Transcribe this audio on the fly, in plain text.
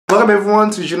Welcome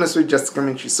everyone to Junosuede Just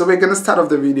Commentary. So we're gonna start off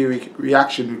the video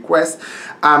reaction request.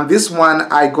 This one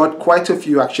I got quite a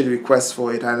few actually requests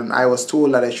for it, and I was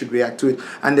told that I should react to it.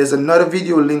 And there's another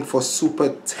video link for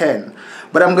Super 10.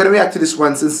 But I'm gonna react to this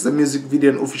one since it's a music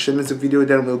video, an official music video.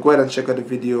 Then we'll go ahead and check out the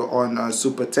video on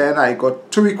Super 10. I got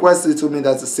 2 requests. They told me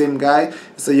that's the same guy.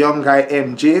 It's a young guy,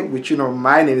 MJ, which, you know,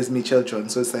 my name is Mitchel John,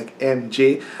 so it's like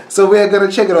MJ. So we're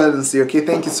gonna check it out and see. Okay,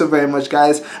 thank you so very much,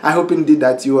 guys. I hope indeed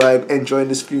that you are enjoying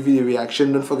this free video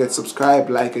reaction. Don't forget to subscribe,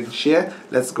 like, and share.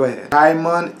 Let's go ahead.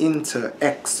 Diamond Inter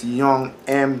X Young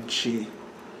MJ.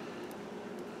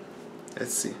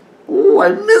 Let's see. Oh, I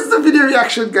missed the video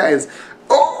reaction, guys.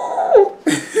 Oh.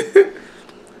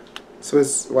 So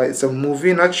it's a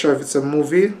movie. Not sure if it's a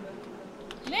movie.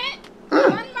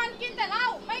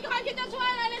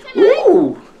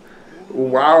 Ooh.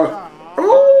 Wow.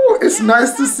 Oh, it's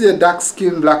nice to see a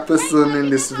dark-skinned black person in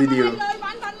this video.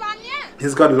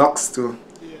 He's got locks too.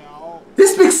 He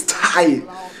speaks Thai.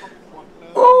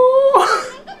 Oh.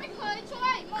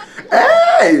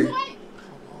 Hey.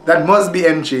 That must be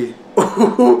MJ.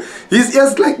 Oh, his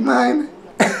ears like mine.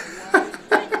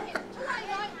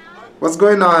 What's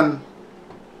going on?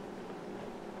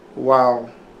 Wow.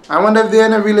 I wonder if they're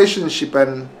in a relationship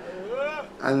and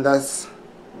that's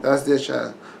their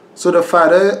child. So the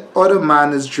father or the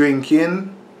man is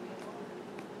drinking,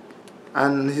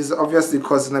 and he's obviously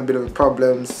causing a bit of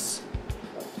problems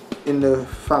in the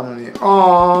family.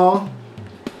 Aww.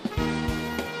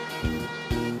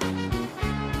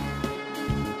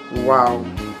 Wow.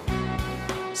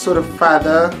 So the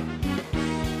father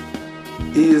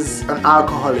is an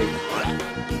alcoholic.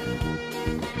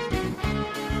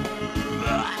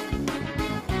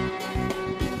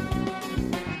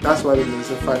 That's what it means.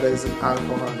 The father is an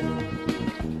alcoholic.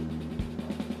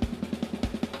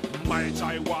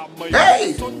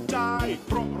 Hey!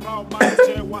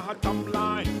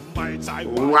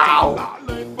 Wow!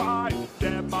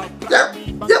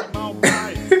 Yep.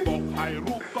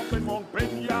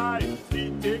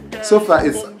 So far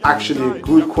it's actually a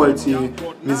good quality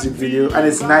music video, and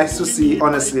it's nice to see,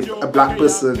 honestly, a black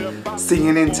person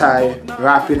singing in Thai,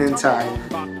 rapping in Thai.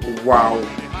 Wow.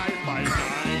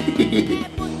 Hey!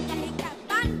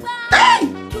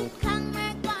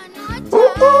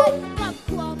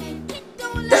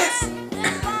 Yes!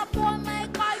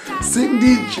 Sing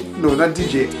DJ. No, not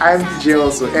DJ. I'm DJ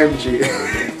also. MJ.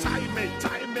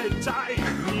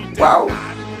 Wow.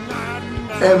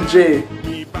 MJ.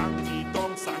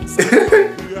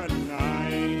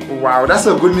 Wow, that's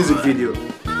a good music video.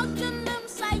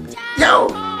 Yo!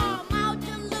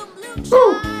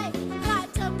 Ooh.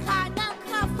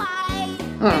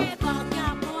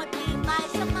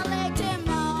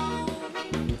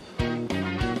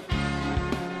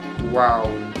 Wow.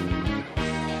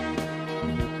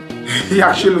 He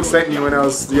actually looks like me when I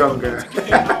was younger.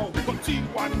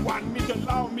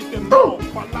 Oh.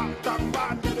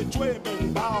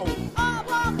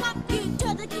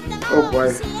 Oh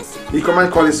boy. He come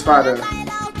and call his father.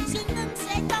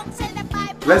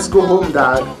 Let's go home,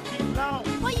 Dad.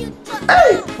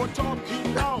 Hey!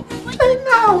 Hey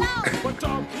now!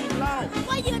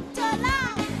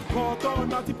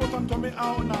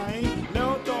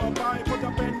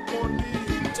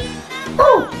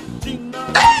 Oh!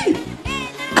 Hey!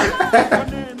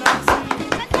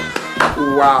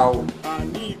 Wow.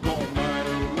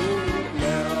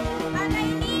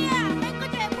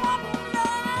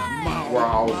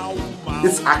 Wow.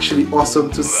 It's actually awesome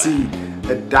to see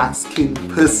a dark-skinned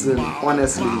person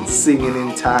honestly singing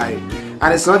in Thai.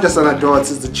 And it's not just an adult,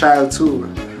 it's the child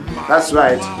too. That's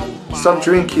right. Stop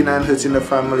drinking and hurting the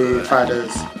family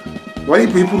fathers. Why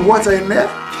did we put water in there?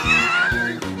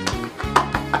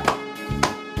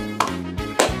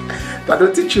 I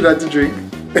don't teach you that to drink.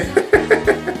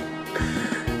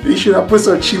 You should have put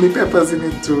some chili peppers in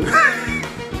it too.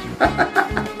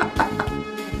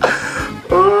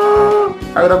 Oh,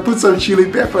 I would have put some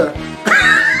chili pepper.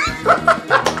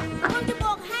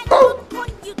 Oh.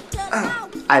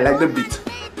 I like the beat.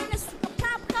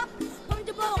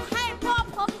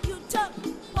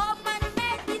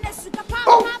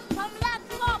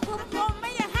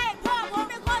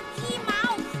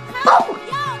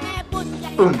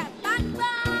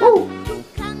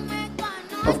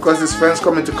 Of course, his friends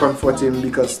coming to comfort him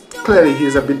because clearly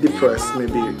he's a bit depressed,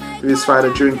 maybe with his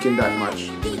father drinking that much.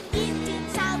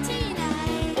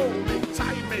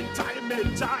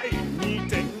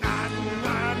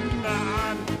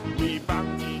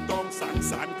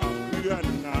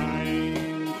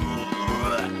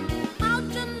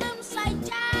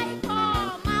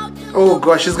 Oh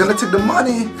gosh, he's gonna take the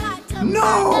money.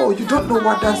 No, you don't know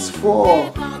what that's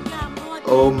for.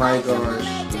 Oh my gosh.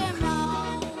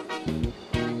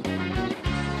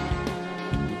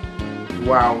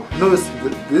 Wow. Notice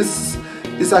this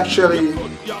is actually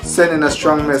sending a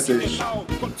strong message.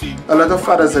 A lot of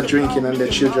fathers are drinking and their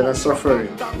children are suffering.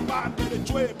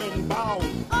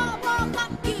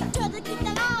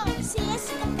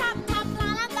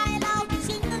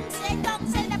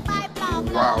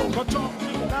 Wow.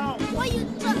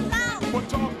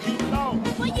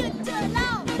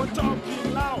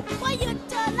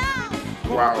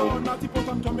 Wow.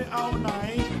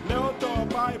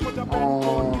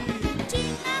 Oh.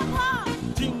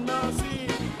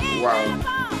 Wow.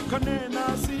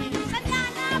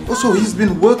 Also, he's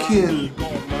been working.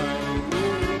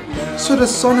 So the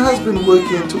son has been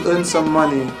working to earn some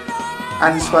money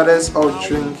and his father is out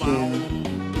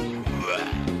drinking.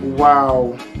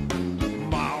 Wow.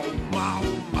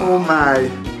 Oh my.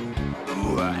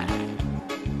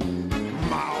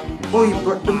 Oh, he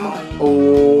brought the money.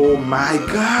 Oh my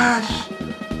gosh.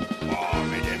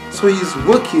 So he's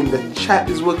working. The chat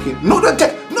is working. No, don't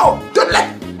take. No, don't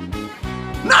let.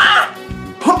 Nah.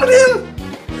 Hold him.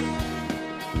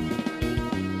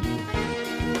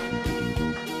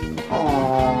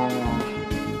 Oh.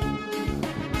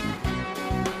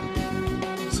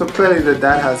 So clearly the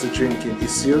dad has a drinking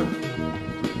issue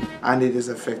and it is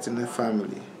affecting the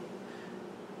family.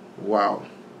 Wow.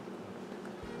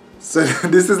 So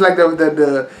this is like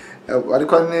the what do you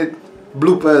call it?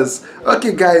 Bloopers.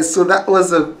 Okay guys, so that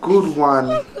was a good one.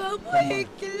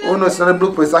 Oh no, it's not a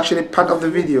blooper, it's actually part of the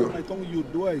video.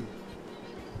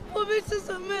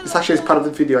 It's actually part of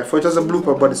the video. I thought it was a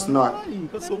blooper, but it's not.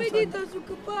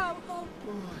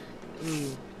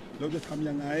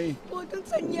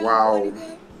 Wow.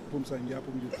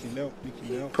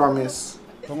 Promise.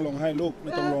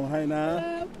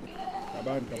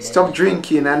 Stop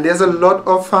drinking, and there's a lot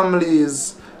of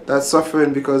families that's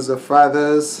suffering because the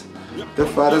fathers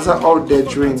are out there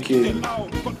drinking,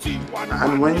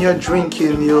 and when you're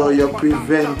drinking, you're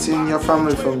preventing your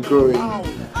family from growing.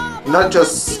 Not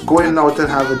just going out and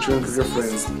have a drink with your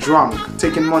friends, drunk,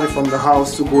 taking money from the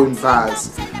house to go in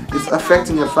bars. It's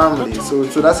affecting your family. So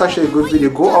that's actually a good video.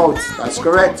 Go out, that's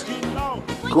correct.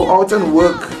 Go out and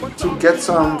work to get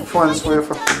some funds for your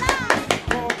family.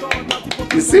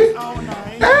 You see?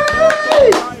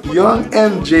 Hey! Young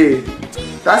MJ.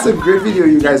 That's a great video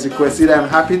you guys requested. I'm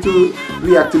happy to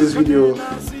react to this video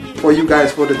for you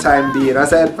guys for the time being.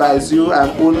 As I advise you,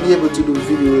 I'm only able to do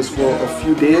videos for a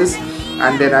few days,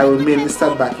 and then I will mainly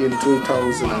start back in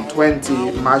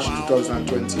 2020, March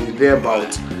 2020,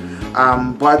 thereabout.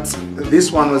 But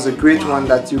this one was a great one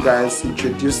that you guys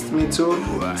introduced me to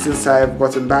since I've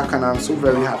gotten back, and I'm so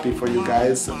very happy for you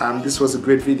guys. This was a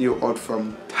great video out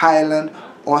from Thailand.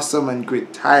 Awesome and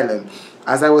great Thailand.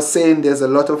 As I was saying, there's a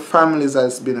lot of families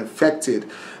that's been affected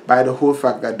by the whole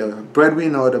fact that the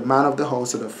breadwinner or the man of the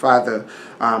house or the father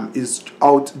is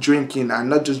out drinking, and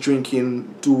not just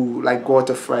drinking to like go out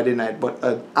a Friday night, but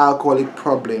an alcoholic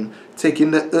problem,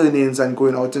 taking the earnings and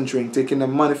going out and drink, taking the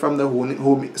money from the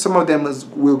home. Some of them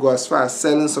will go as far as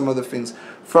selling some of the things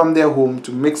from their home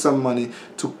to make some money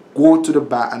to go to the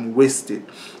bar and waste it.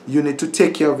 You need to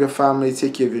take care of your family,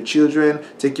 take care of your children,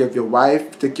 take care of your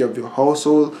wife, take care of your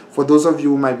household. For those of you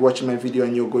who might be watching my video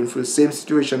and you're going through the same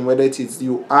situation, whether it is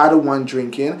you are the one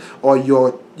drinking, or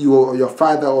your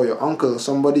father or your uncle or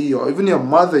somebody, or even your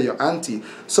mother, your auntie,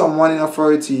 someone in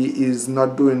authority is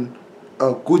not doing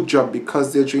a good job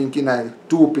because they're drinking, I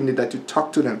do open it that you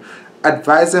talk to them.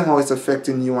 Advise them how it's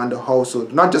affecting you and the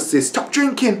household. Not just say stop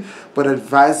drinking, but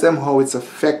advise them how it's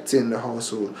affecting the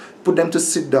household. Put them to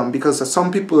sit down, because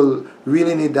some people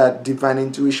really need that divine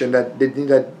intuition, that they need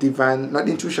that divine, not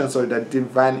intuition, sorry, that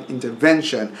divine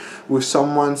intervention with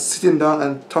someone sitting down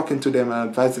and talking to them and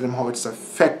advising them how it's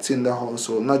affecting the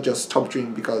household. Not just stop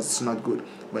drinking because it's not good,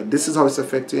 but this is how it's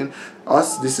affecting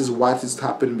us. This is what is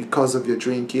happening because of your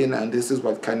drinking, and this is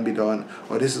what can be done,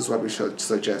 or this is what we should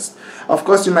suggest. Of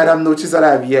course, you might have noticed that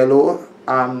I have yellow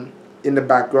in the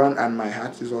background, and my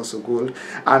hat is also gold,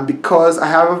 and because I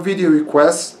have a video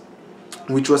request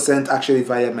which was sent actually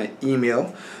via my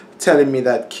email, telling me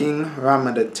that King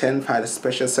Ramadan 10th had a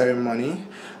special ceremony,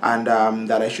 and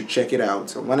that I should check it out.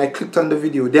 So when I clicked on the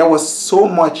video, there was so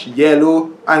much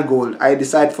yellow and gold. I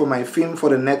decided for my theme for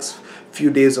the next few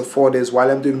days or 4 days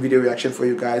while I'm doing video reaction for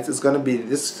you guys, it's gonna be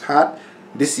this hat,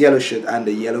 this yellow shirt, and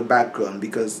the yellow background,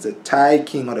 because the Thai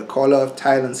king, or the color of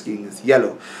Thailand's king, is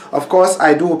yellow. Of course,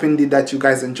 I do hope indeed that you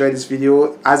guys enjoyed this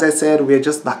video. As I said, we're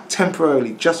just back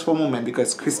temporarily, just for a moment,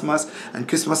 because Christmas, and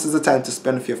Christmas is the time to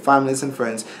spend with your families and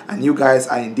friends, and you guys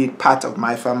are indeed part of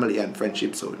my family and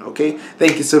friendship zone. Okay,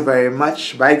 thank you so very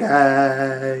much. Bye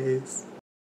guys.